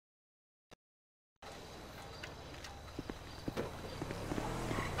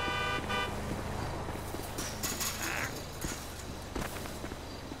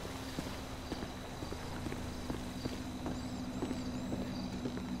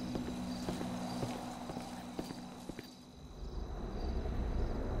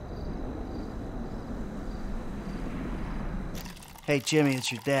Hey, Jimmy, it's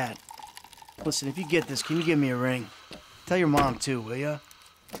your dad. Listen, if you get this, can you give me a ring? Tell your mom, too, will ya?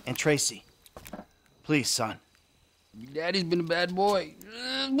 And Tracy. Please, son. Your daddy's been a bad boy.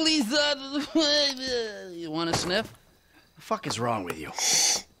 Please, son. You want a sniff? What the fuck is wrong with you?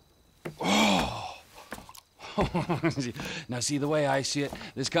 Oh. Now, see, the way I see it,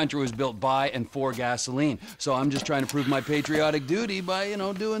 this country was built by and for gasoline. So I'm just trying to prove my patriotic duty by, you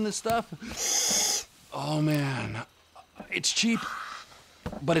know, doing this stuff. Oh, man. It's cheap,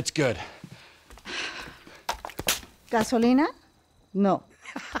 but it's good. Gasolina? No.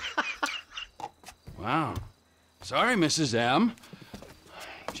 Wow. Sorry, Mrs. M.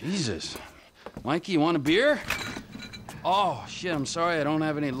 Jesus. Mikey, you want a beer? Oh, shit, I'm sorry I don't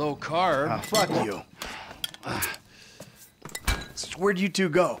have any low carb. Oh, fuck you. So where'd you two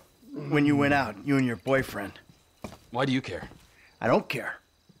go when you went out, you and your boyfriend? Why do you care? I don't care.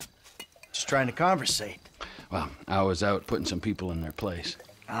 Just trying to conversate. Well, I was out putting some people in their place.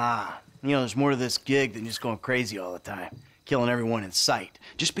 Ah, you know, there's more to this gig than just going crazy all the time, killing everyone in sight.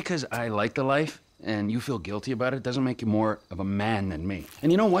 Just because I like the life and you feel guilty about it doesn't make you more of a man than me.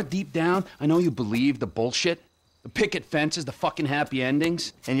 And you know what? Deep down, I know you believe the bullshit. The picket fences, the fucking happy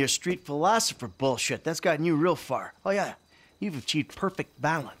endings. And your street philosopher bullshit, that's gotten you real far. Oh yeah, you've achieved perfect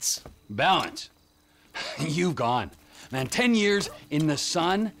balance. Balance? You've gone. Man, 10 years in the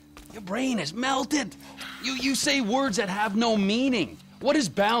sun, your brain is melted. You say words that have no meaning. What is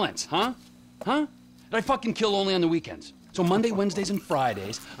balance, huh? Huh? Did I fucking kill only on the weekends? So Monday, Wednesdays, and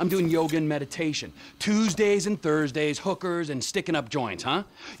Fridays, I'm doing yoga and meditation. Tuesdays and Thursdays, hookers and sticking up joints, huh?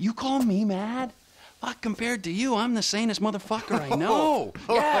 You call me mad? Fuck, compared to you, I'm the sanest motherfucker I know.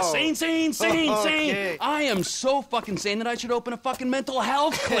 Yeah, sane. Okay. I am so fucking sane that I should open a fucking mental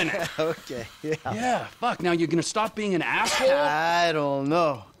health clinic. Okay, yeah. Yeah, fuck, now you're gonna stop being an asshole? I don't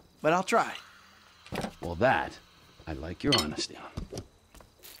know, but I'll try. Well, that, I like your honesty on.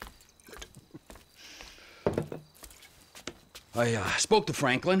 I spoke to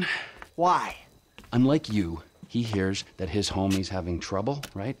Franklin. Why? Unlike you, he hears that his homie's having trouble,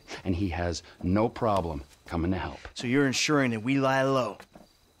 right? And he has no problem coming to help. So you're ensuring that we lie low.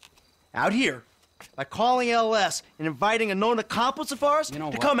 Out here, by calling LS and inviting a known accomplice of ours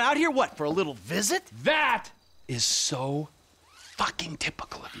to come out here, what, for a little visit? That is so fucking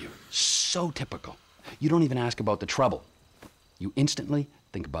typical of you. So typical. You don't even ask about the trouble. You instantly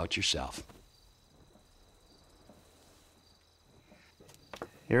think about yourself.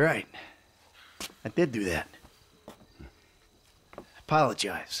 You're right. I did do that.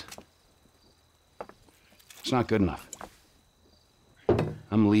 Apologize. It's not good enough.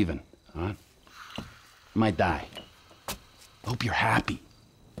 I'm leaving, huh? I might die. Hope you're happy.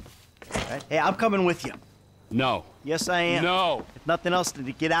 Right? Hey, I'm coming with you. No. Yes, I am. No. If nothing else, to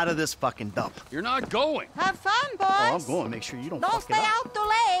get out of this fucking dump. You're not going. Have fun, boys. Oh, I'm going. Make sure you don't Don't fuck stay it up. out too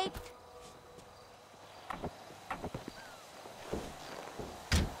late.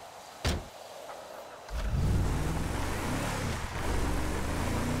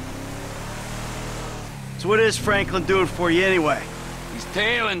 So what is Franklin doing for you anyway? He's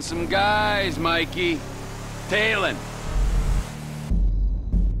tailing some guys, Mikey. Tailing.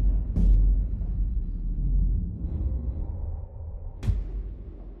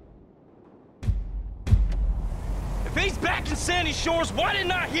 If he's back in Sandy Shores, why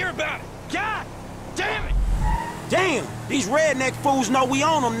didn't I hear about it? God damn it! Damn, these redneck fools know we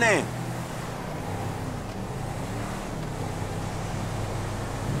on them now.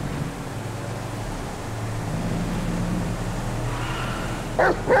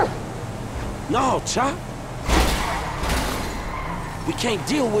 No, Chop. We can't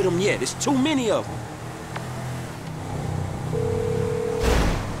deal with them yet. There's too many of them.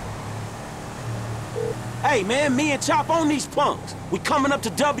 Hey, man, me and Chop on these punks. We coming up to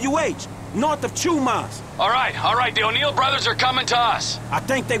WH, north of Chumas. All right. The O'Neill brothers are coming to us. I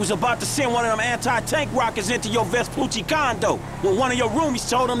think they was about to send one of them anti-tank rockets into your Vespucci condo when one of your roomies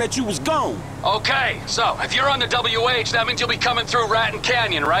told them that you was gone. Okay, so if you're on the WH, that means you'll be coming through Ratton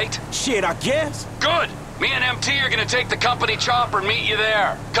Canyon, right? Shit, I guess. Good. Me and MT are gonna take the company chopper and meet you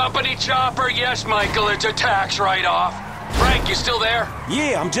there. Company chopper, yes, Michael, it's a tax write-off. Frank, you still there?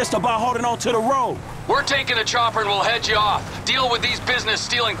 Yeah, I'm just about holding on to the road. We're taking the chopper and we'll head you off. Deal with these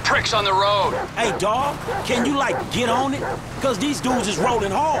business-stealing pricks on the road. Hey, dawg, can you, like, get on it? Because these dudes is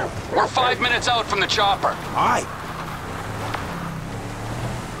rolling hard. We're 5 minutes out from the chopper. All right.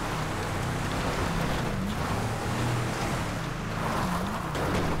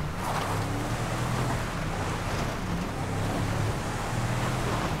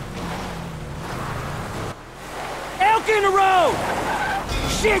 Elk in the road!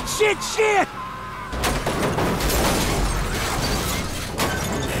 Shit!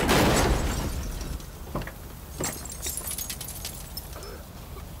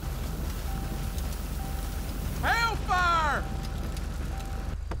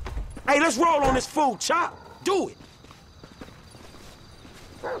 Hey, let's roll on this food, Chop. Do it.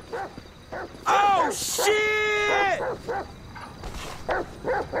 Oh, shit!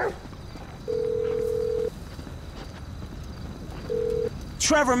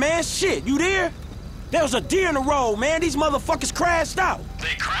 Trevor, man, shit, you there? There was a deer in the road, man. These motherfuckers crashed out.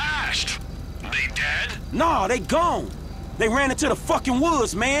 They crashed. They dead? Nah, they gone. They ran into the fucking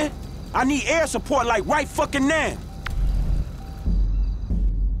woods, man. I need air support like right fucking now.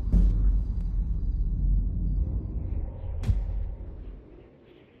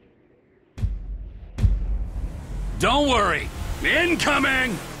 Don't worry.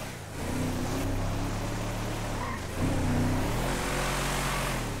 Incoming!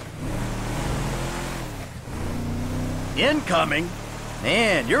 Incoming?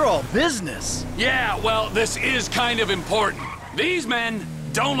 Man, you're all business. Yeah, well, this is kind of important. These men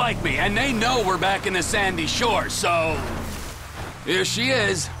don't like me, and they know we're back in the sandy shore, so... Here she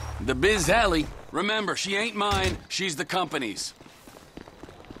is, the Biz Alley. Remember, she ain't mine, she's the company's.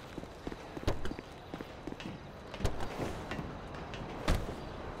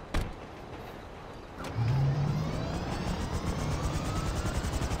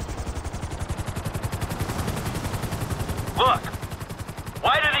 Look,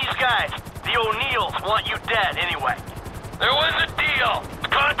 why do these guys, the O'Neills, want you dead anyway? There was a deal.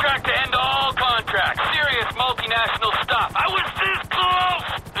 Contract to end all contracts. Serious multinational stuff. I was this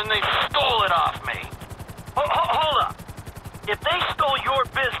close! And they stole it off me. Hold up. If they stole your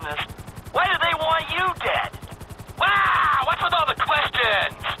business, why do they want you dead? Wow! What's with all the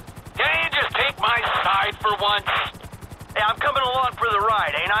questions? Can't you just take my side for once? Hey, I'm coming along for the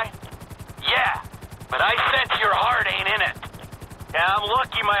ride, ain't I? Yeah, but I sense your heart ain't in it. Yeah, I'm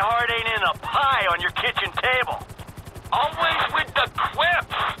lucky my heart ain't in a pie on your kitchen table. Always with the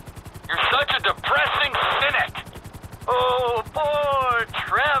quips. You're such a depressing cynic. Oh, poor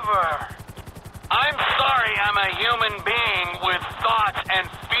Trevor. I'm sorry I'm a human being with thoughts and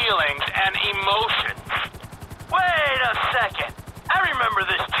feelings and emotions. Wait a second. I remember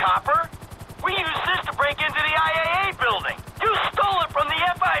this chopper. We used this to break into the IAA building. You stole it from the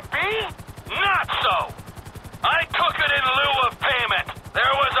FIB? Not so. I took it in lieu of payment.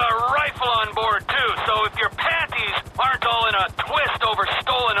 There was a rifle on board, too, so if your panties aren't all in a twist over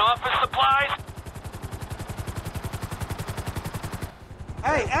stolen office supplies...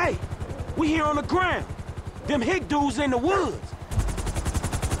 Hey, we here on the ground. Them hick dudes in the woods.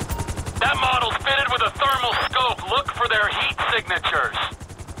 That model's fitted with a thermal scope. Look for their heat signatures.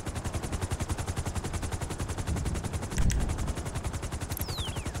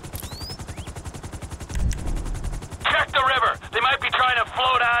 Check the river. They might be trying to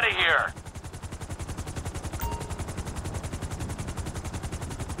float out of here.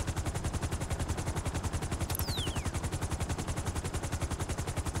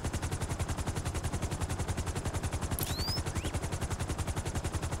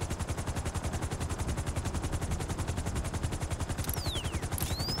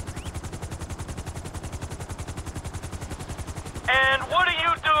 And what are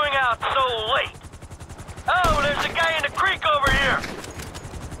you doing out so late? Oh, there's a guy in the creek over here.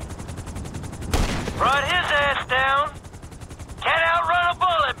 Brought his ass down. Can't outrun a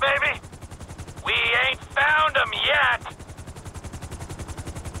bullet, baby. We ain't found him yet.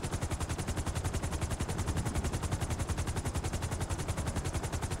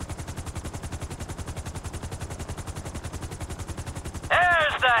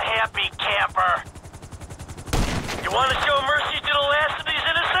 There's the happy camper. You want to show mercy to the last of these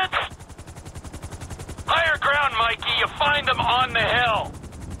innocents? Higher ground, Mikey. You find them on the hill.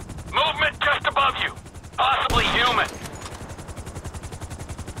 Movement just above you. Possibly human.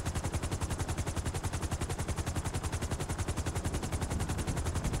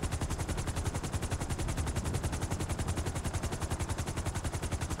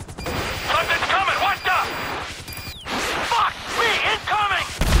 Something's coming! Watch out! Fuck me! Incoming!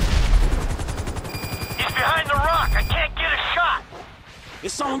 He's behind the rock. I can't get a shot.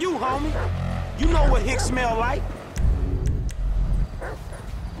 It's on you, homie. You know what hick smell like.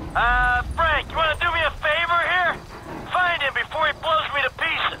 Frank, you want to do me a favor here? Find him before he blows me to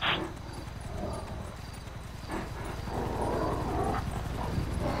pieces.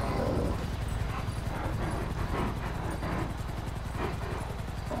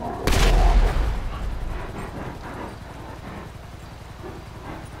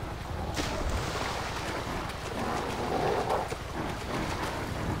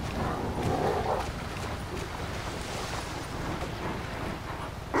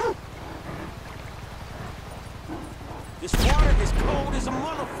 This water is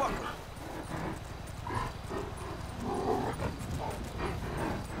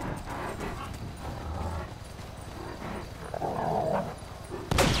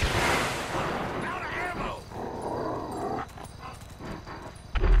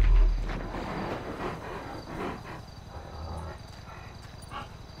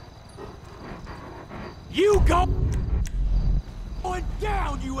You go... going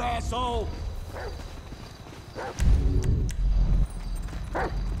down, you asshole!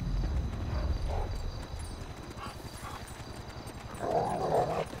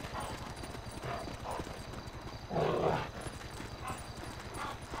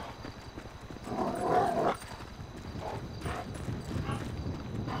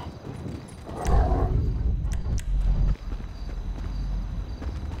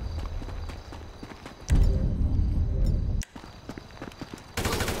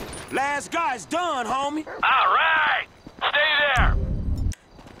 Last guy's done, homie. All right! Stay there!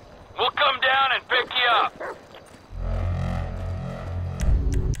 We'll come down and pick you up.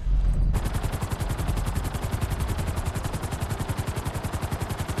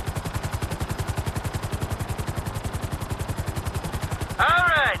 All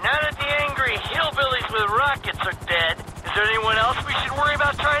right, now that the angry hillbillies with rockets are dead, is there anyone else we should worry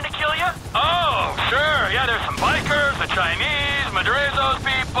about trying to kill you? Oh, sure. Yeah, there's some bikers, the Chinese, Madrezo's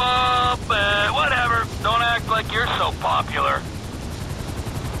people, whatever. Don't act like you're so popular.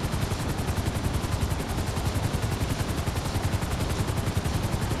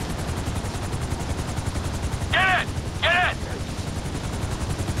 Get it! Get it!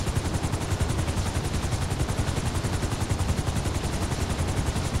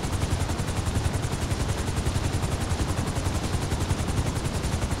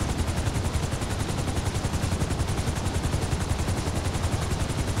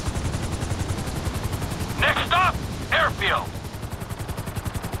 Next stop, airfield.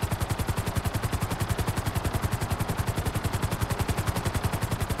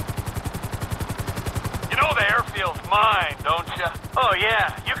 You know the airfield's mine, don't you? Oh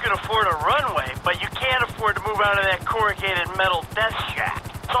yeah, you can afford a runway, but you can't afford to move out of that corrugated metal death shack.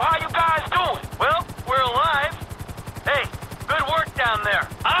 So how you guys doing? Well, we're alive. Hey, good work down there.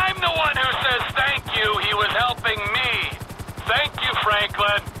 I'm the one who says thank you. He was helping me. Thank you,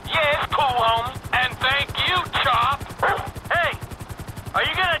 Franklin. Yeah, it's cool, homie. And thank you, Chop. Hey, are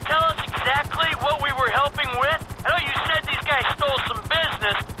you gonna tell us exactly what we were helping with? I know you said these guys stole some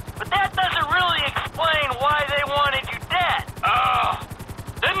business, but that doesn't really explain why they wanted you dead.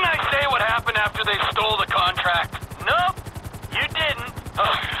 Didn't I say what happened after they stole the contract? Nope, you didn't.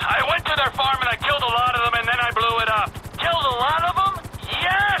 I went to their farm and I killed a lot of them and then I blew it up. Killed a lot of them?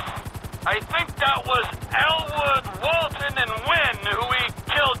 Yes! I think that was Elwood, Walton, and Wynn who we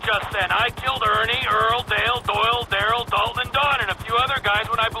killed just then. I killed Ernie, Earl, Dale, Doyle, Daryl, Dalton, and Don, and a few other guys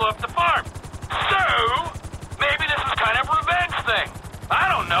when I blew up the farm. So, maybe this is kind of a revenge thing. I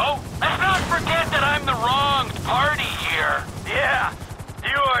don't know. Let's not forget that I'm the wrong party here. Yeah,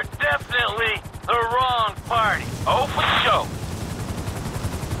 you are definitely the wrong party. Oh, for sure.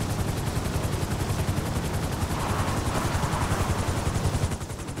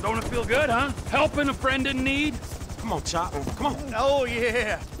 Don't it feel good, huh? Helping a friend in need? Come on, Chop. Come on. Oh,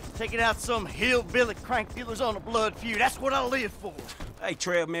 yeah. Taking out some hillbilly crank dealers on a blood feud. That's what I live for. Hey,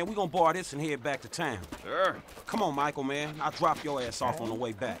 Trev, man, we gonna borrow this and head back to town. Sure. Come on, Michael, man. I'll drop your ass off on the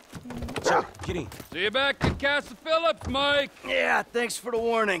way back. Chop, get in. See you back at Castle Phillips, Mike. Yeah, thanks for the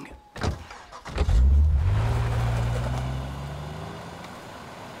warning.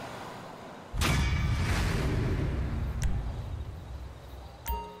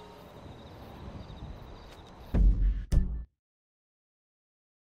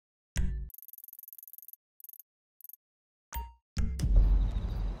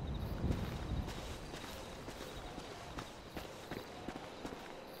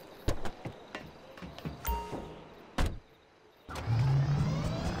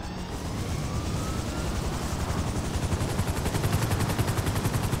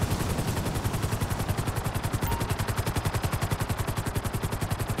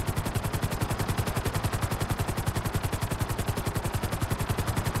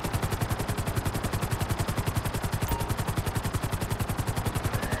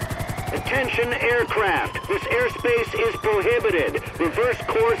 Attention aircraft. This airspace is prohibited. Reverse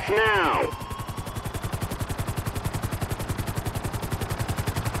course now.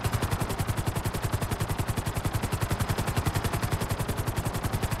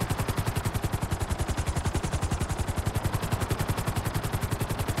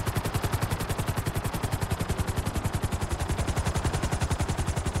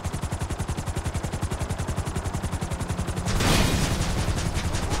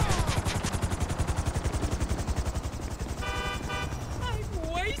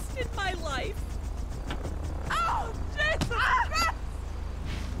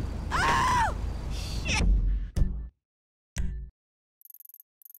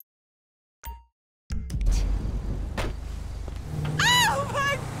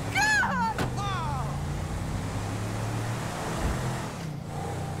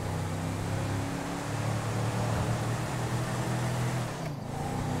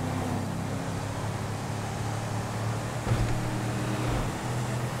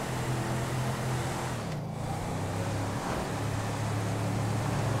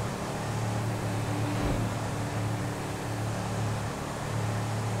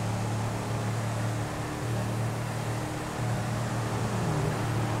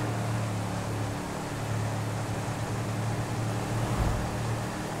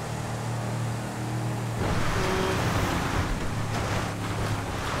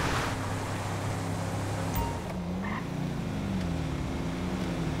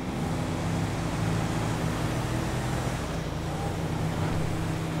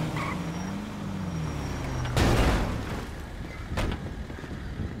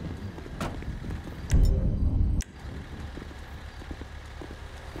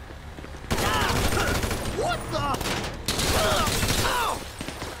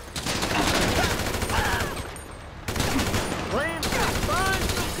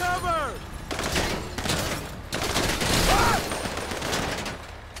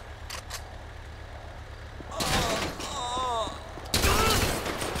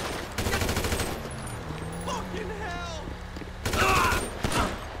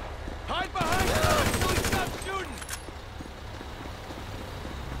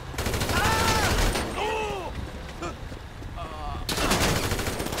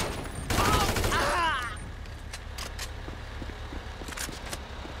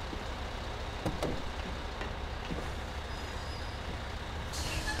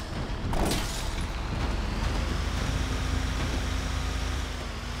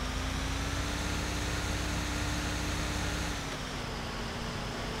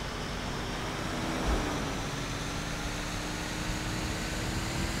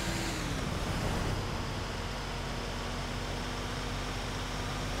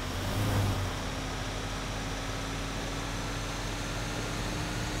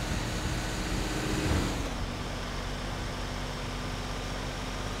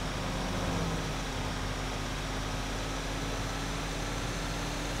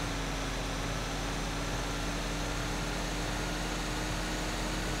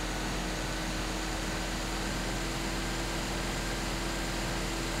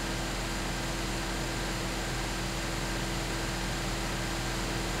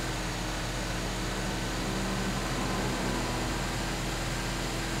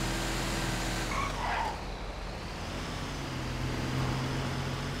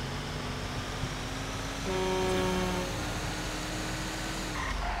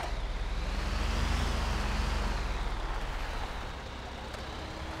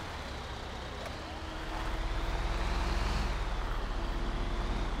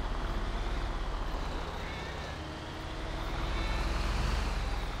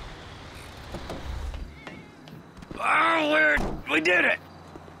 We did it!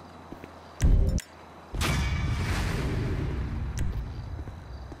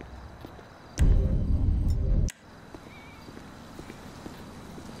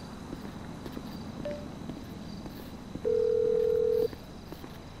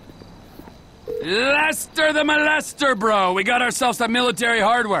 Lester the molester, bro. We got ourselves some military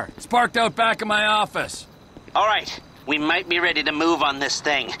hardware. It's parked out back in my office. All right. We might be ready to move on this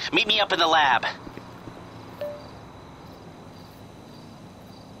thing. Meet me up in the lab.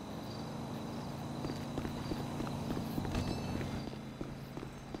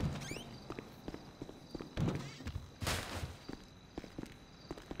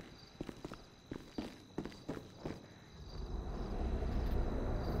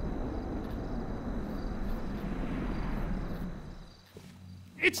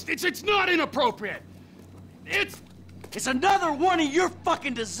 It's not inappropriate. It's another one of your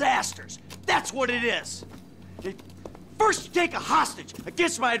fucking disasters. That's what it is. First you take a hostage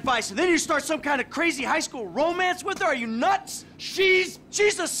against my advice, and then you start some kind of crazy high school romance with her? Are you nuts? She's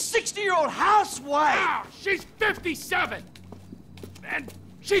a 60-year-old housewife. Wow, she's 57. And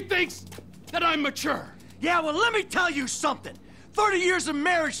she thinks that I'm mature. Yeah, well, let me tell you something. 30 years of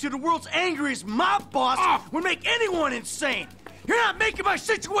marriage to the world's angriest mob boss would make anyone insane. You're not making my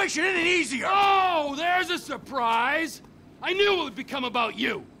situation any easier! Oh, there's a surprise! I knew it would become about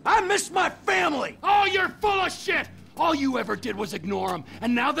you! I miss my family! Oh, you're full of shit! All you ever did was ignore them,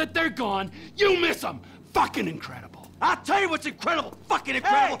 and now that they're gone, you miss them! Fucking incredible! I'll tell you what's incredible! Fucking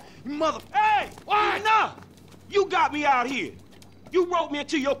incredible! Hey! You mother... Hey! What? Enough! You got me out here. You wrote me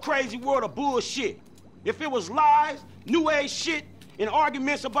into your crazy world of bullshit. If it was lies, new age shit, and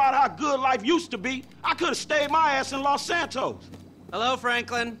arguments about how good life used to be, I could have stayed my ass in Los Santos. Hello,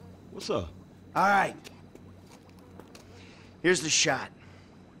 Franklin. What's up? All right. Here's the shot.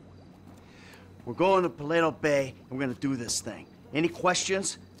 We're going to Paleto Bay, and we're gonna do this thing. Any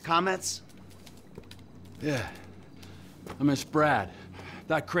questions? Comments? Yeah. I miss Brad. If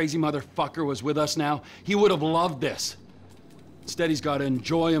that crazy motherfucker was with us now, he would have loved this. Instead, he's got to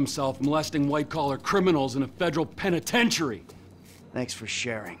enjoy himself molesting white-collar criminals in a federal penitentiary. Thanks for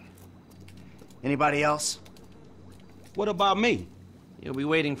sharing. Anybody else? What about me? You'll be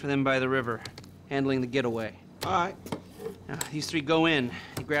waiting for them by the river, handling the getaway. All right. Now, these three go in,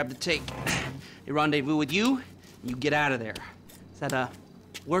 you grab the take. They rendezvous with you, and you get out of there. Does that,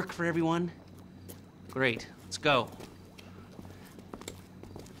 work for everyone? Great, let's go.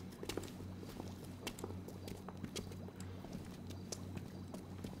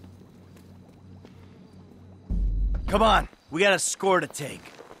 Come on, we got a score to take.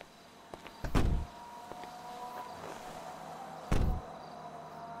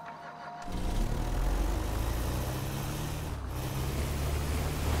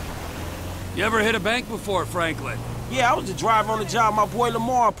 You ever hit a bank before, Franklin? Yeah, I was the driver on the job my boy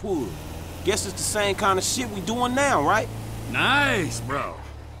Lamar pulled. Guess it's the same kind of shit we doing now, right? Nice, bro.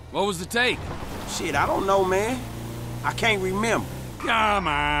 What was the take? Shit, I don't know, man. I can't remember. Come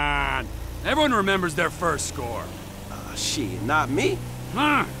on. Everyone remembers their first score. Shit, not me.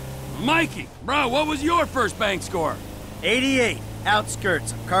 Huh? Mikey, bro, what was your first bank score? 88,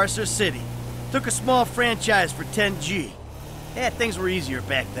 outskirts of Carcer City. Took a small franchise for 10G. Yeah, things were easier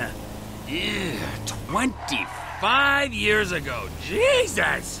back then. Yeah, 25 years ago.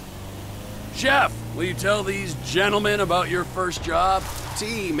 Jesus! Chef, will you tell these gentlemen about your first job?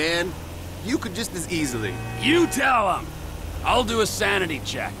 T, man. You could just as easily. You tell them. I'll do a sanity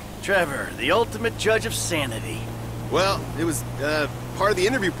check. Trevor, the ultimate judge of sanity. Well, it was, part of the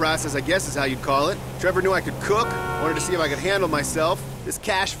interview process, I guess is how you'd call it. Trevor knew I could cook, wanted to see if I could handle myself. This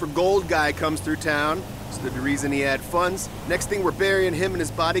cash for gold guy comes through town. Stood to reason he had funds. Next thing, we're burying him and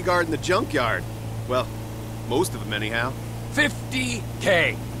his bodyguard in the junkyard. Well, most of them anyhow.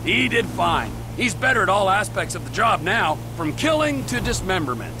 50K. He did fine. He's better at all aspects of the job now, from killing to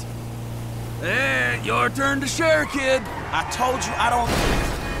dismemberment. Your turn to share, kid. I told you I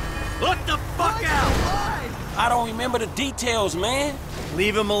don't... Look the fuck out! I don't remember the details, man.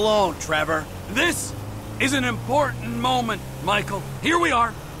 Leave him alone, Trevor. This is an important moment, Michael. Here we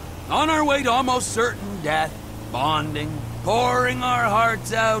are, on our way to almost certain death, bonding, pouring our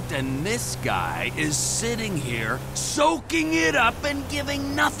hearts out, and this guy is sitting here, soaking it up and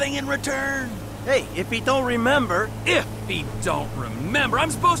giving nothing in return. Hey, if he don't remember... If he don't remember,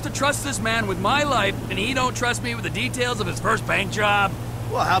 I'm supposed to trust this man with my life, and he don't trust me with the details of his first bank job?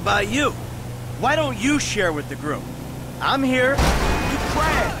 Well, how about you? Why don't you share with the group? I'm here. You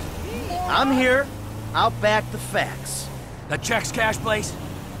crashed. I'm here. I'll back the facts. The checks cash place?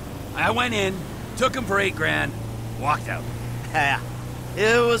 I went in, took him for $8 grand, walked out.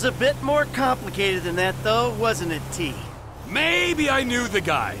 It was a bit more complicated than that, though, wasn't it, T? Maybe I knew the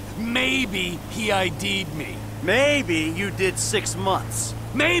guy. Maybe he ID'd me. Maybe you did 6 months.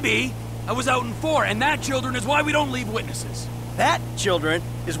 Maybe I was out in 4, and that, children, is why we don't leave witnesses. That, children,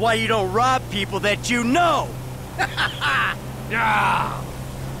 is why you don't rob people that you know. Ah.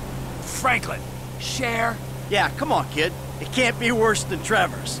 Franklin, share. Yeah, come on, kid. It can't be worse than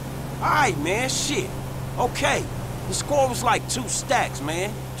Trevor's. All right, man, shit. Okay, the score was like 2 stacks,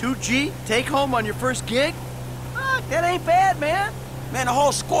 man. 2G? Take home on your first gig? Fuck, that ain't bad, man. Man, the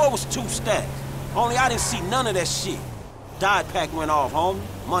whole score was 2 stacks. Only I didn't see none of that shit. Dye pack went off, homie.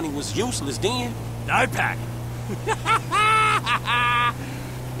 Money was useless then. Dye pack.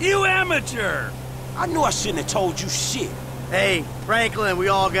 You amateur. I knew I shouldn't have told you shit. Hey, Franklin, we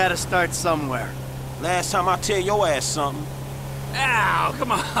all gotta start somewhere. Last time I tell your ass something. Ow,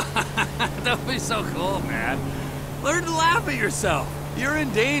 come on. Don't be so cool, man. Learn to laugh at yourself. You're in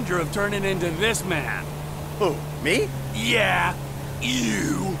danger of turning into this man. Who, me? Yeah,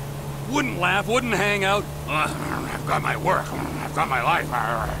 you. Wouldn't laugh, wouldn't hang out. I've got my work, I've got my life,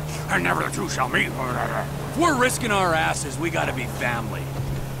 and never the two shall meet. If we're risking our asses, we gotta be family.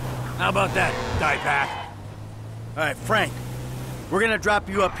 How about that, Dye Pack? All right, Frank, we're gonna drop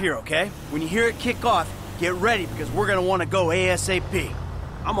you up here, okay? When you hear it kick off, get ready, because we're gonna wanna go ASAP.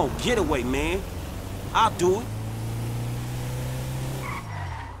 I'm on getaway, man. I'll do it.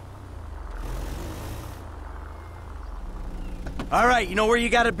 All right, you know where you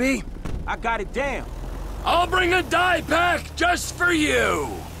gotta be? I got it down. I'll bring a Dye Pack just for you.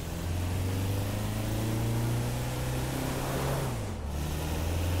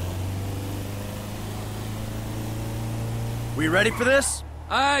 We ready for this?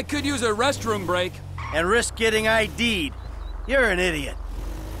 I could use a restroom break. And risk getting ID'd. You're an idiot.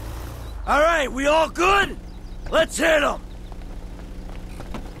 All right, we all good? Let's hit 'em.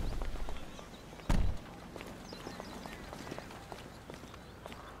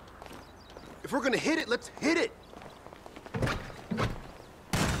 If we're gonna hit it, let's hit it.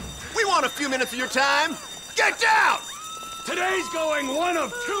 We want a few minutes of your time. Get down! Today's going one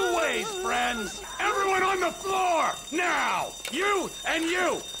of 2 ways, friends. Everyone on the floor, now! You and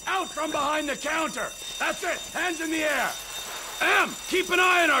you, out from behind the counter. That's it, hands in the air. Em, keep an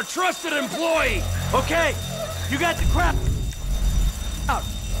eye on our trusted employee. Okay, you got the crap out.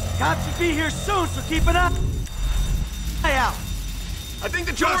 Cops should be here soon, so keep an eye out. I think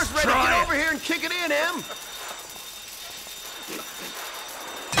the door's Just ready. try Get it. over here and kick it in, Em.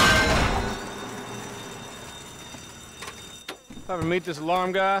 If I ever meet this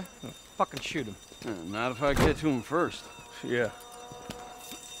alarm guy, I'll fucking shoot him. Not if I get to him first. Yeah.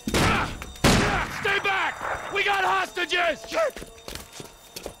 Stay back! We got hostages!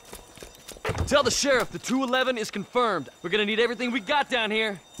 Tell the sheriff the 211 is confirmed. We're gonna need everything we got down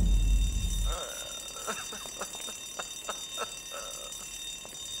here.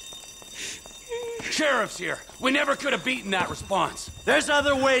 Sheriff's here. We never could have beaten that response. There's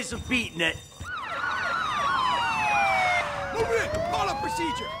other ways of beating it. Move it! Call up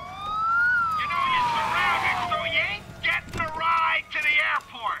procedure. You know you're surrounded, so you ain't getting a ride to the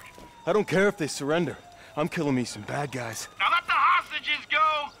airport. I don't care if they surrender. I'm killing me some bad guys. Now let the hostages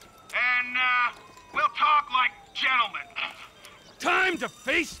go, and, we'll talk like gentlemen. Time to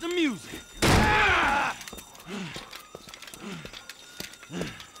face the music.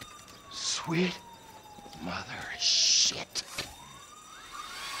 Sweet mother shit.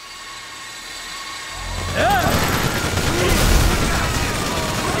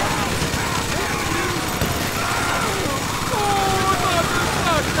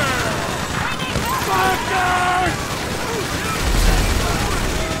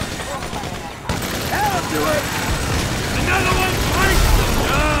 That'll do it. Another one bites the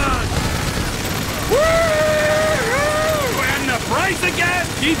dust. When the price of gas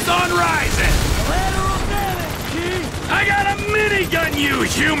keeps on rising. Lateral damage, G. I got a minigun, you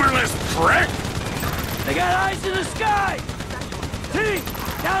humorless prick! They got eyes in the sky. T,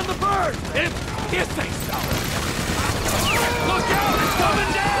 down the bird. If you say so. Look out, it's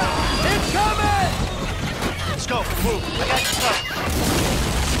coming down! It's coming. Let's go. Move. I got you covered.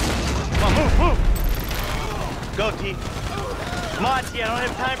 Come on, move. Go, T. Come on, T. I don't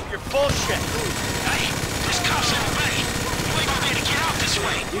have time for your bullshit. Hey, there's cops in the bay. You ain't gonna be able to get out this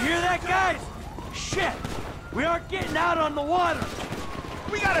way. You hear that, guys? Shit. We aren't getting out on the water.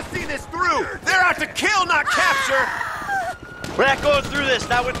 We gotta see this through. They're out to kill, not capture. We're not going through this,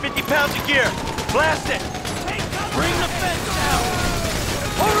 not with 50 pounds of gear. Blast it. Bring the fence down.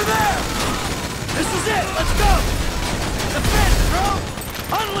 Over there. This is it. Let's go. The fence, bro.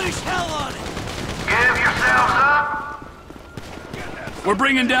 Unleash hell on it. Give yourselves up. We're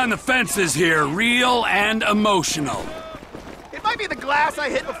bringing down the fences here, real and emotional. me the glass I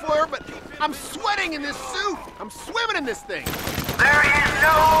hit before, but I'm sweating in this suit. I'm swimming in this thing. There is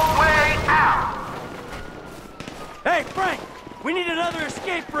no way out! Hey, Frank! We need another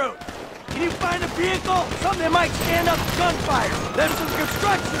escape route. Can you find a vehicle? Something that might stand up to gunfire. There's some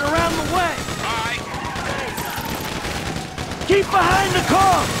construction around the way. Alright. Keep behind the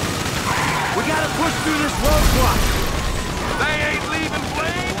car! We gotta push through this roadblock. They ain't leaving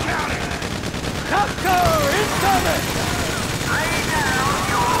Blaine County! Cop car incoming! Lay down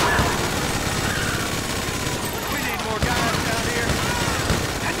your weapons! We need more guys down here.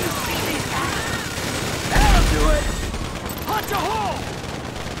 Have you seen these guys? That'll do it! Punch a hole!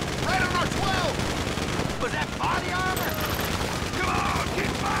 Right on our 12! Was that body armor? Come on,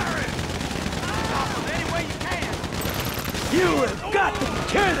 keep firing! Stop them any way you can! You have got to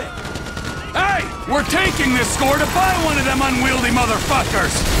kill it! Hey! We're taking this score to buy one of them unwieldy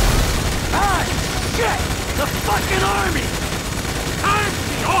motherfuckers! Ah, shit! The fucking army! Time to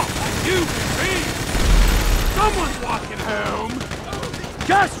be off, you thief! Someone's walking home!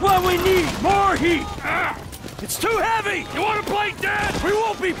 Just what we need! More heat! It's too heavy! You wanna play dead? We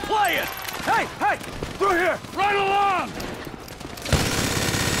won't be playing! Hey, hey! Through here! Right along!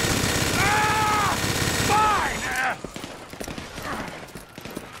 Fine!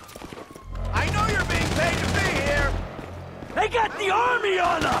 I know you're being paid to be here! They got the army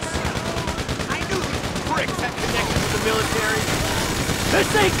on us! I knew these pricks had connections with the military. This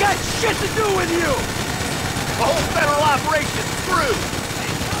ain't got shit to do with you! The whole federal operation's screwed!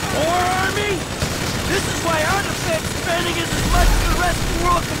 More army? This is why our defense spending is as much as the rest of the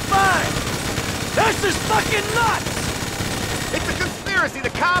world combined! This is fucking nuts! It's a conspiracy, the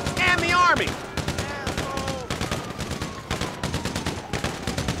cops and the army!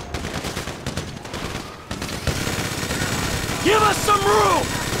 Give us some room!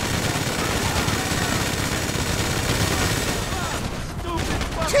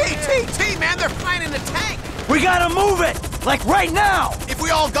 T, man, they're finding the tank! We gotta move it! Like right now! If we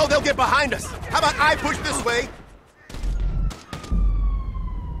all go, they'll get behind us. How about I push this way?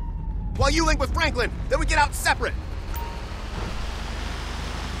 While you link with Franklin, then we get out separate.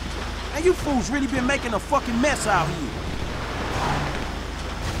 Hey, you fools really been making a fucking mess out here.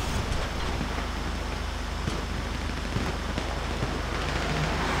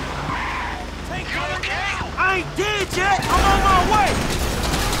 You okay? I ain't dead yet! I'm on my way!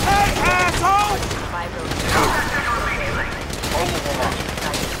 Hey, asshole!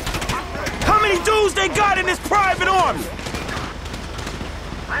 How many dudes they got in this private army?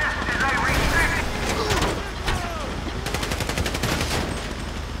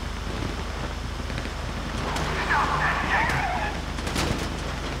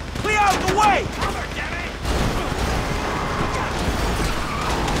 Clear out the way!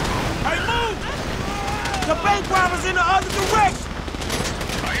 Hey, move! The bank robber's in the other direction!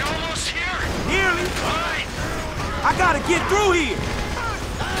 Are you almost here? Nearly. Alright. I gotta get through here!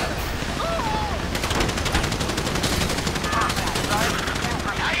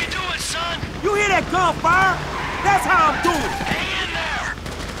 How you doing, son? You hear that gunfire? That's how I'm doing! Hang in there!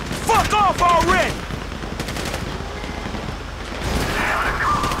 Fuck off already!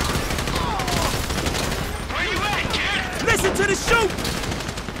 Where you at, kid? Listen to the shoot!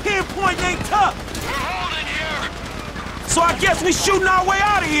 Pinpoint ain't tough! We're holding here! So I guess we shooting our way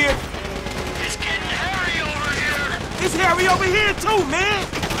out of here! It's getting hairy over here! It's hairy over here too, man!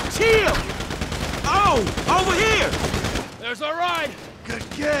 Chill! Oh, over here! There's our ride! Good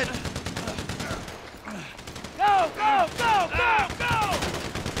kid! Go, go, go, go, go!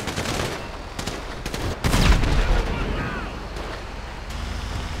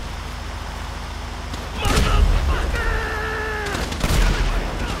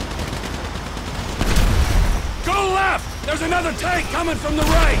 Go left! There's another tank coming from the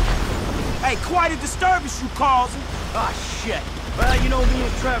right! Hey, quite a disturbance you causing. Ah, shit. Well, you know me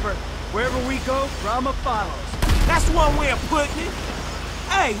and Trevor. Wherever we go, drama follows. That's one way of putting it.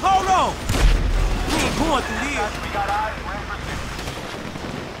 Hey, hold on. We ain't going through here.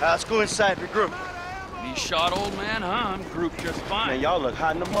 Let's go inside, regroup. He shot old man, huh? I'm grouped just fine. Man, y'all look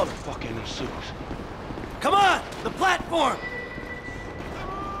hot in the motherfucker in them suits. Come on, the platform!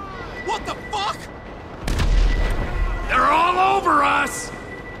 What the fuck? They're all over us!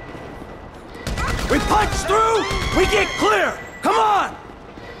 We punch through, we get clear! Come on!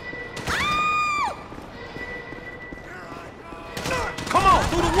 Come on,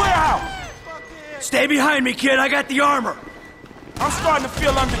 through the warehouse! Stay behind me, kid. I got the armor. I'm starting to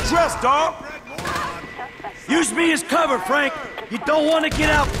feel underdressed, dog. Use me as cover, Frank. You don't want to get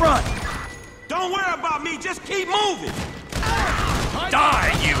out front. Don't worry about me. Just keep moving.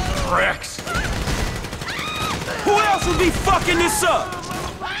 Die, you pricks! Who else would be fucking this up?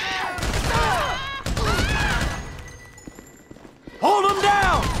 Hold him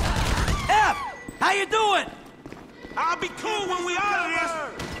down! F, how you doing? I'll be cool when we out of this.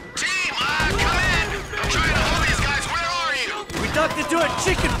 Team, come in. I'm trying to hold these guys. Where are you? We ducked into a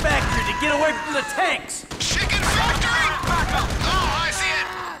chicken factory to get away from the tanks. Chicken factory? Oh, I see it.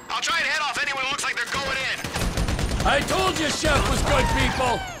 I'll try and head off anyone who looks like they're going in. I told you Chef was good,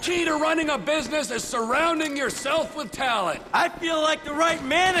 people. Key to running a business is surrounding yourself with talent. I feel like the right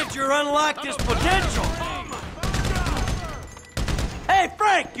manager unlocked his potential. Hey,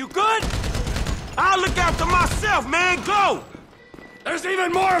 Frank, you good? I'll look after myself, man. Go! There's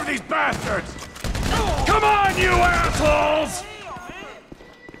even more of these bastards! Come on, you assholes!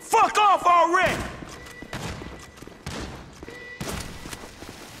 Fuck off already!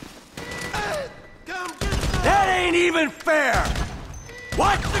 That ain't even fair!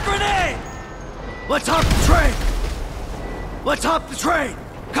 Watch the grenade! Let's hop the train! Let's hop the train!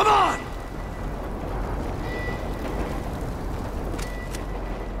 Come on!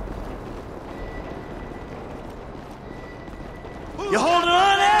 You holding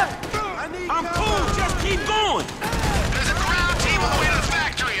on, F? I'm cool, just keep going. There's a ground team on the way to the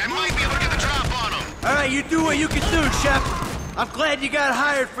factory. I might be able to get the drop on them. All right, you do what you can do, Chef. I'm glad you got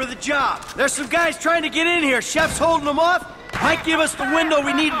hired for the job. There's some guys trying to get in here. Chef's holding them off. Might give us the window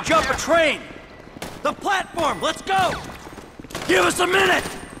we need to jump a train. The platform, let's go. Give us a minute.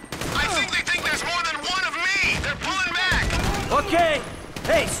 I think they think there's more than one of me. They're pulling back. Okay.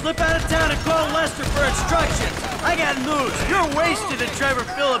 Hey, slip out of town and call Lester for instructions. I got news. You're wasted at Trevor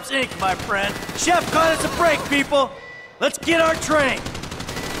Phillips, Inc., my friend. Chef caught us a break, people. Let's get our train.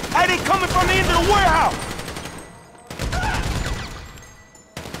 Hey, they coming from the end of the warehouse.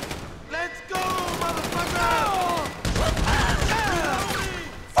 Let's go, motherfucker!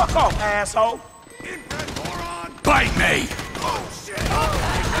 Fuck off, asshole. Bite me! Oh, shit!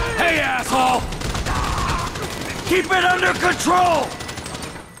 Hey, asshole! Keep it under control!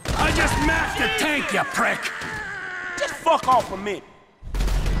 I just mashed the tank, you prick! Just fuck off a minute.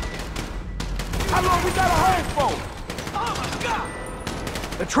 How long we gotta hold for? Oh, my God!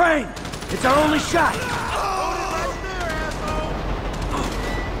 The train! It's our only shot!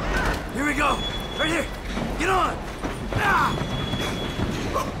 Here we go! Right here! Get on!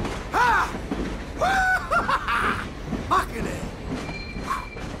 Fucking it!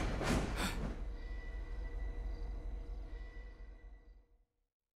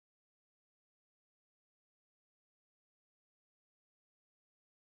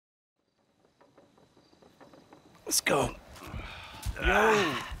 Let's go.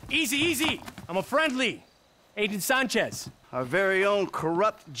 Yo, easy, easy. I'm a friendly. Agent Sanchez. Our very own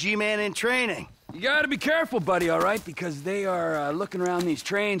corrupt G-man in training. You gotta be careful, buddy, all right? Because they are looking around these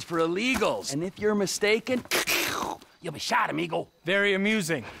trains for illegals. And if you're mistaken, you'll be shot, amigo. Very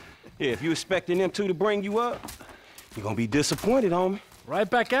amusing. Yeah, if you expecting them two to bring you up, you're gonna be disappointed, homie. Right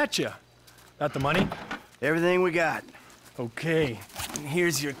back at you. Got the money? Everything we got. Okay,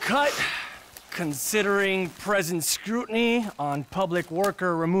 here's your cut. Considering present scrutiny on public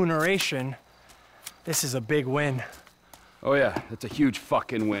worker remuneration, this is a big win. Oh yeah, that's a huge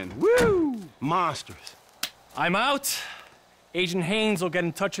fucking win. Woo! Monsters. I'm out. Agent Haynes will get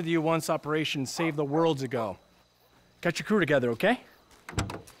in touch with you once Operation Save the World's ago. Get your crew together, okay?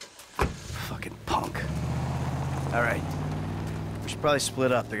 Fucking punk. All right. We should probably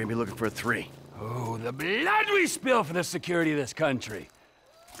split up. They're gonna be looking for a 3. Oh, the blood we spill for the security of this country.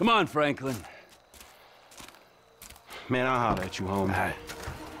 Come on, Franklin. Man, I'll holler at you, homie. All right.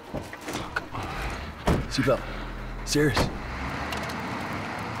 Seatbelt. Serious.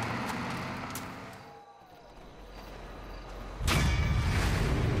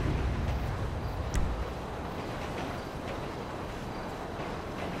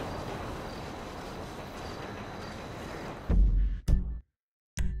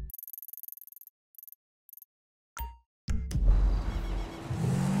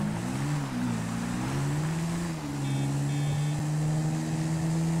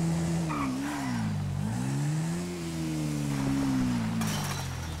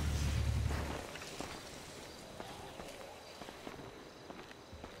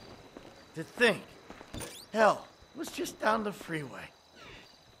 To think. Hell, it was just down the freeway.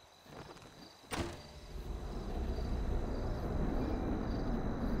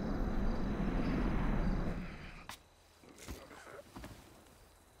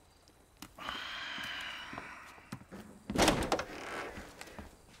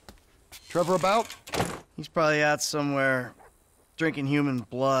 Trevor about? He's probably out somewhere drinking human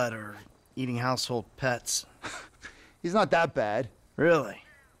blood or eating household pets. He's not that bad. Really?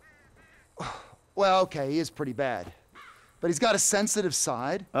 Well, okay, he is pretty bad. But he's got a sensitive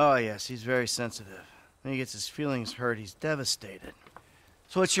side. Oh, yes, he's very sensitive. When he gets his feelings hurt, he's devastated.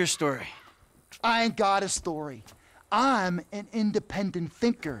 So what's your story? I ain't got a story. I'm an independent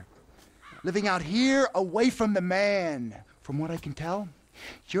thinker. Living out here away from the man. From what I can tell,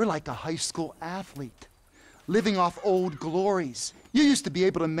 you're like a high school athlete. Living off old glories. You used to be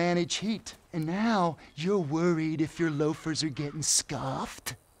able to manage heat. And now you're worried if your loafers are getting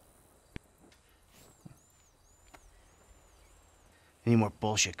scuffed. Any more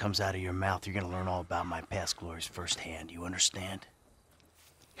bullshit comes out of your mouth, you're gonna learn all about my past glories firsthand. You understand?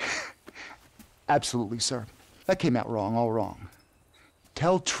 Absolutely, sir. That came out wrong, all wrong.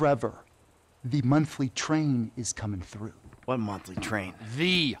 Tell Trevor the monthly train is coming through. What monthly train?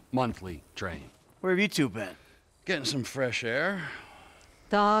 The monthly train. Where have you two been? Getting some fresh air.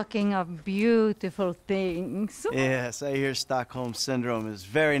 Talking of beautiful things. Yes, I hear Stockholm Syndrome is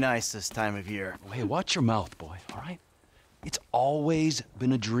very nice this time of year. Oh, hey, watch your mouth, boy, all right? It's always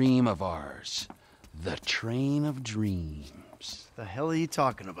been a dream of ours. The train of dreams. The hell are you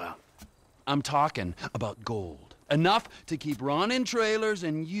talking about? I'm talking about gold. Enough to keep Ron in trailers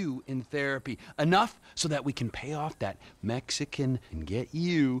and you in therapy. Enough so that we can pay off that Mexican and get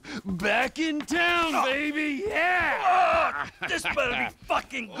you back in town, baby! Yeah! This better be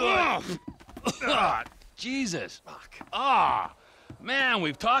fucking good! Jesus. Fuck. Man,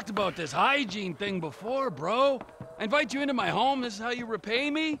 we've talked about this hygiene thing before, bro. I invite you into my home, this is how you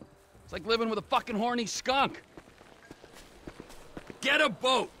repay me? It's like living with a fucking horny skunk. Get a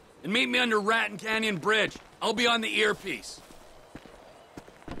boat and meet me under Raton Canyon Bridge. I'll be on the earpiece.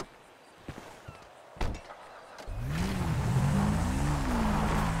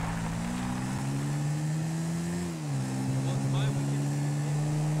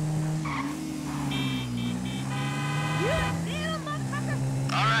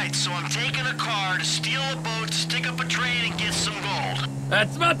 Alright, so I'm taking a car to steal a boat, stick up a train, and get some gold.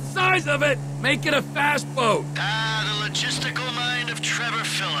 That's about the size of it. Make it a fast boat. The logistical mind of Trevor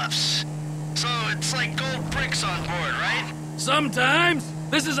Phillips. So it's like gold bricks on board, right? Sometimes.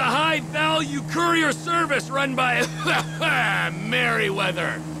 This is a high-value courier service run by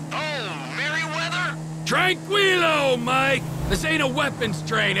Merryweather. Oh, Merryweather? Tranquilo, Mike. This ain't a weapons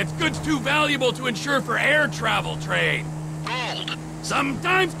train. It's goods too valuable to insure for air travel trade. Gold.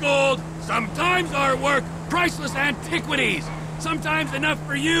 Sometimes gold, sometimes artwork, priceless antiquities. Sometimes enough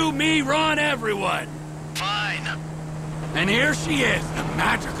for you, me, Ron, everyone. Fine. And here she is, the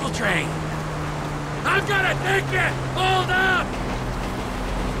magical train. I've got a ticket! Hold up!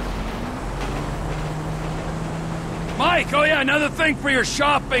 Mike, oh yeah, another thing for your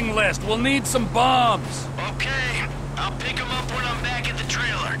shopping list. We'll need some bombs. Okay. I'll pick them up when I'm back at the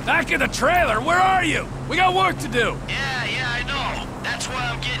trailer. Back at the trailer? Where are you? We got work to do. Yeah, I know. That's why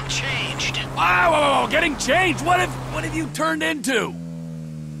I'm getting changed. Whoa, getting changed? What have you turned into?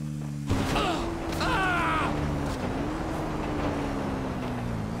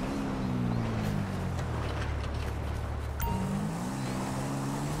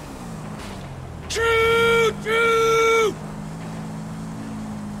 Choo-choo!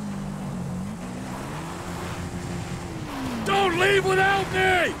 Don't leave without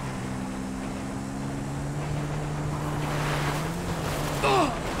me!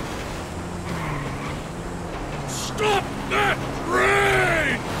 Stop that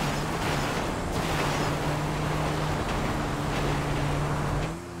train!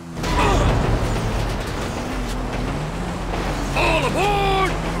 All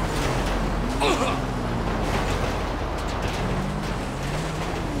aboard!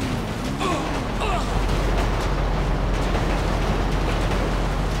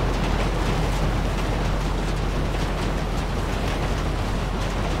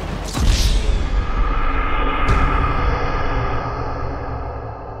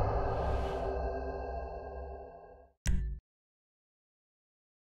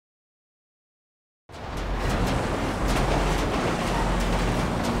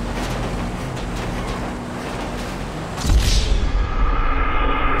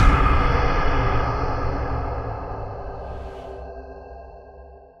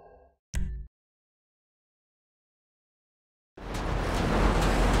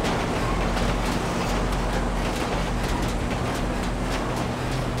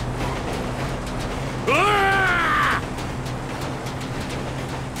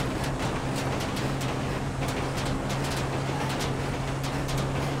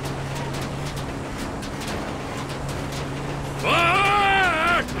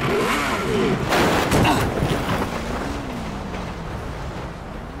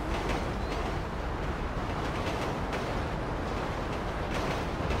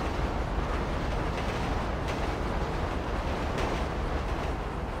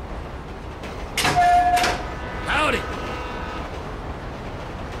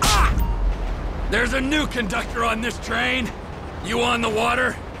 There's a new conductor on this train. You on the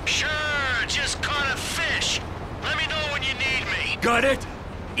water? Sure, just caught a fish. Let me know when you need me. Got it?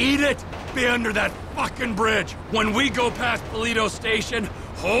 Eat it? Be under that fucking bridge. When we go past Polito Station,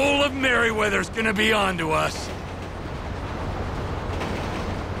 whole of Merryweather's gonna be onto us.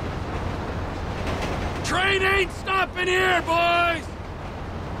 Train ain't stopping here, boys!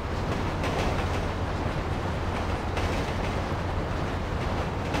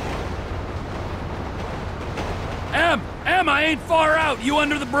 Em, I ain't far out. You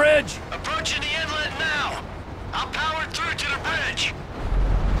under the bridge? Approaching the inlet now. I'll power through to the bridge.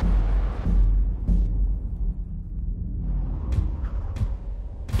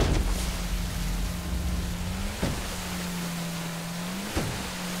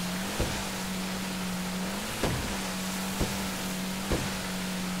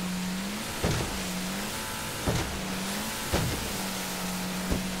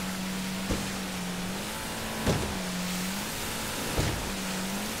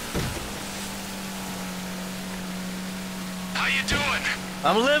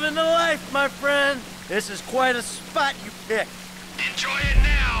 I'm living the life, my friend. This is quite a spot you picked. Enjoy it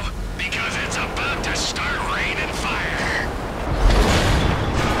now, because it's about to start raining fire.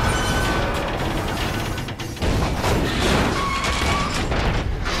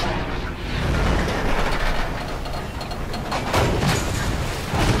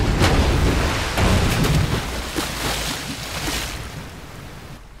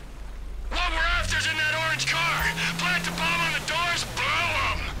 What we're after's in that orange car. Plant the bomb on the doors, blow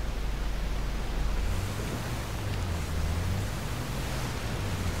them.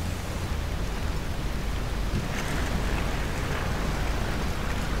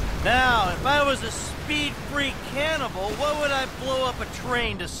 Now, if I was a speed-free cannibal, what would I blow up a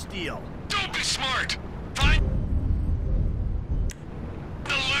train to steal? Don't be smart. Find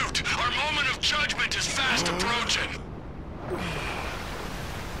the loot. Our moment of judgment is fast approaching.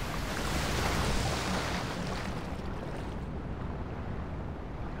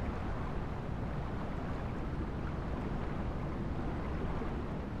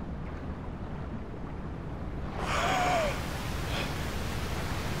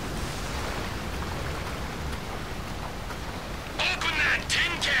 Open that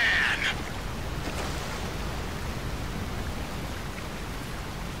tin can!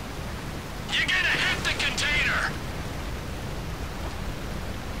 You're gonna hit the container!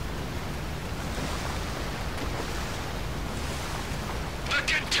 The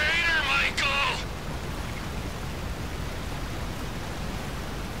container, Michael!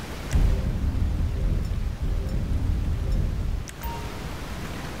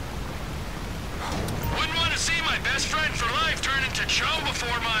 Wouldn't want to see my best friend for life turn into chum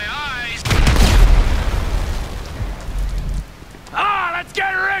before my eyes. Ah, let's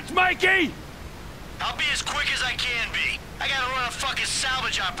get rich, Mikey! I'll be as quick as I can be. I gotta run a fucking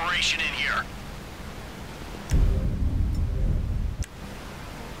salvage operation in here.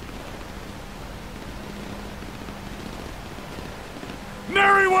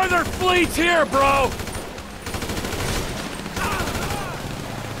 Merryweather fleet's here, bro!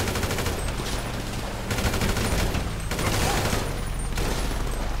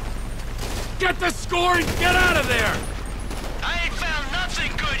 Get the score and get out of there! I ain't found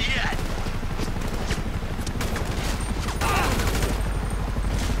nothing good yet.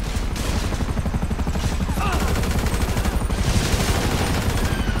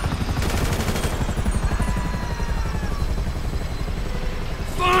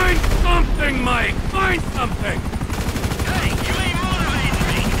 Find something, Mike! Find something! Hey, you ain't motivating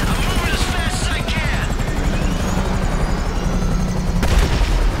me. I'm moving as fast as I can.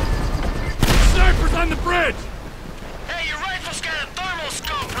 Snipers on the bridge! Hey, your rifle's got a thermal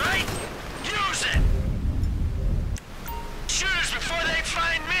scope, right? Use it! Shoot us before they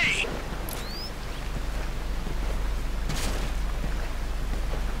find me!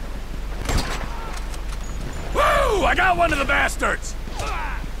 Woo! I got one of the bastards!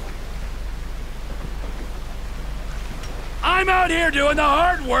 I'm out here doing the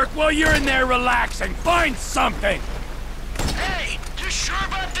hard work while you're in there relaxing. Find something! Hey, you sure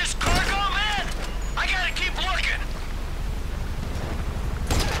about this cargo, man? I gotta keep looking.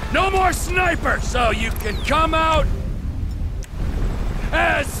 No more snipers, so you can come out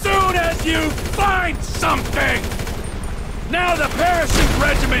as soon as you find something! Now the parachute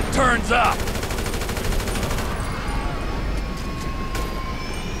regiment turns up!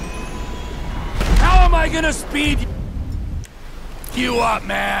 How am I gonna speed you up,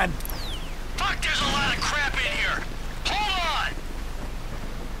 man? Fuck, there's a lot of crap in here. Hold on!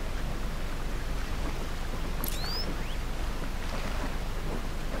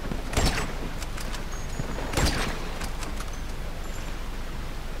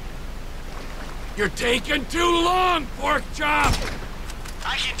 You're taking too long, pork chop!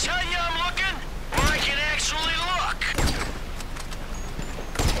 I can tell you I'm looking, or I can actually look.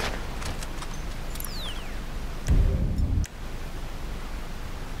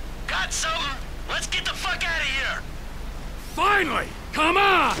 Got something? Let's get the fuck out of here! Finally! Come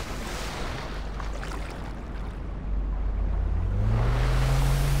on!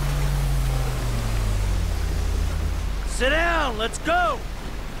 Sit down, let's go!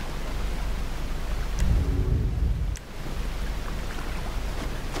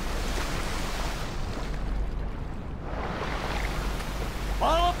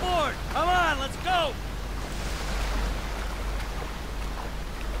 All aboard! Come on, let's go!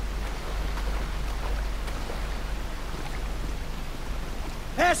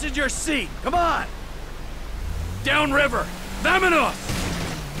 Passenger seat, come on! Downriver! Vámonos!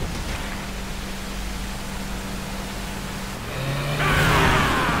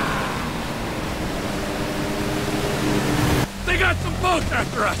 They got some boats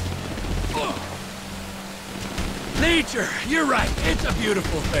after us! Oh. Nature, you're right, it's a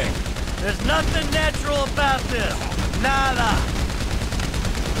beautiful thing. There's nothing natural about this. Nada.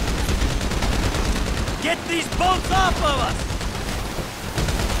 Get these boats off of us!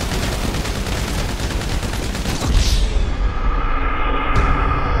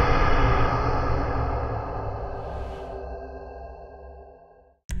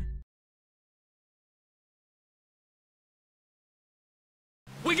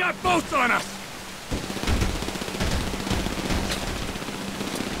 We got boats on us!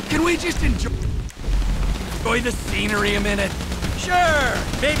 Can we just enjoy the scenery a minute? Sure!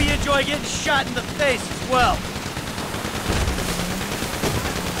 Maybe enjoy getting shot in the face as well.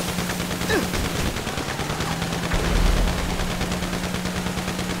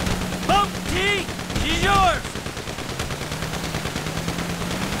 Bump T! She's yours!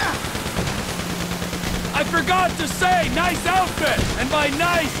 I forgot to say, nice outfit! And by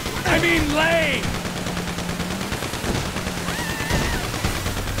nice, I mean lame!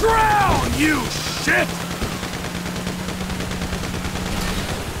 Drown, you shit!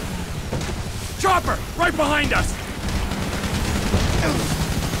 Chopper, right behind us!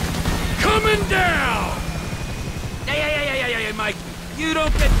 Coming down! Hey, Mike. You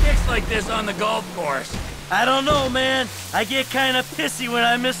don't get kicks like this on the golf course. I don't know, man. I get kind of pissy when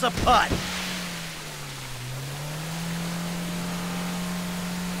I miss a putt.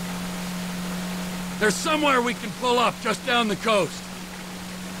 There's somewhere we can pull up just down the coast.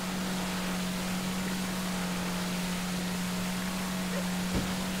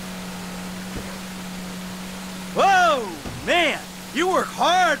 Whoa! Man, you work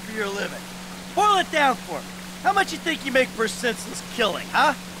hard for your living. Boil it down for me. How much you think you make for a senseless killing,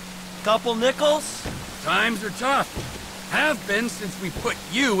 huh? Couple nickels? Times are tough. Have been since we put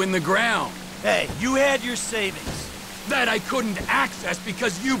you in the ground. Hey, you had your savings. That I couldn't access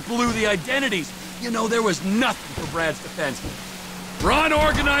because you blew the identities. You know, there was nothing for Brad's defense. Ron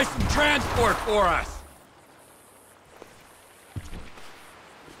organized some transport for us.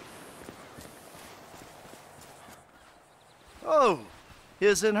 Oh,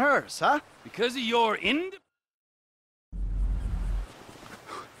 his and hers, huh? Because of your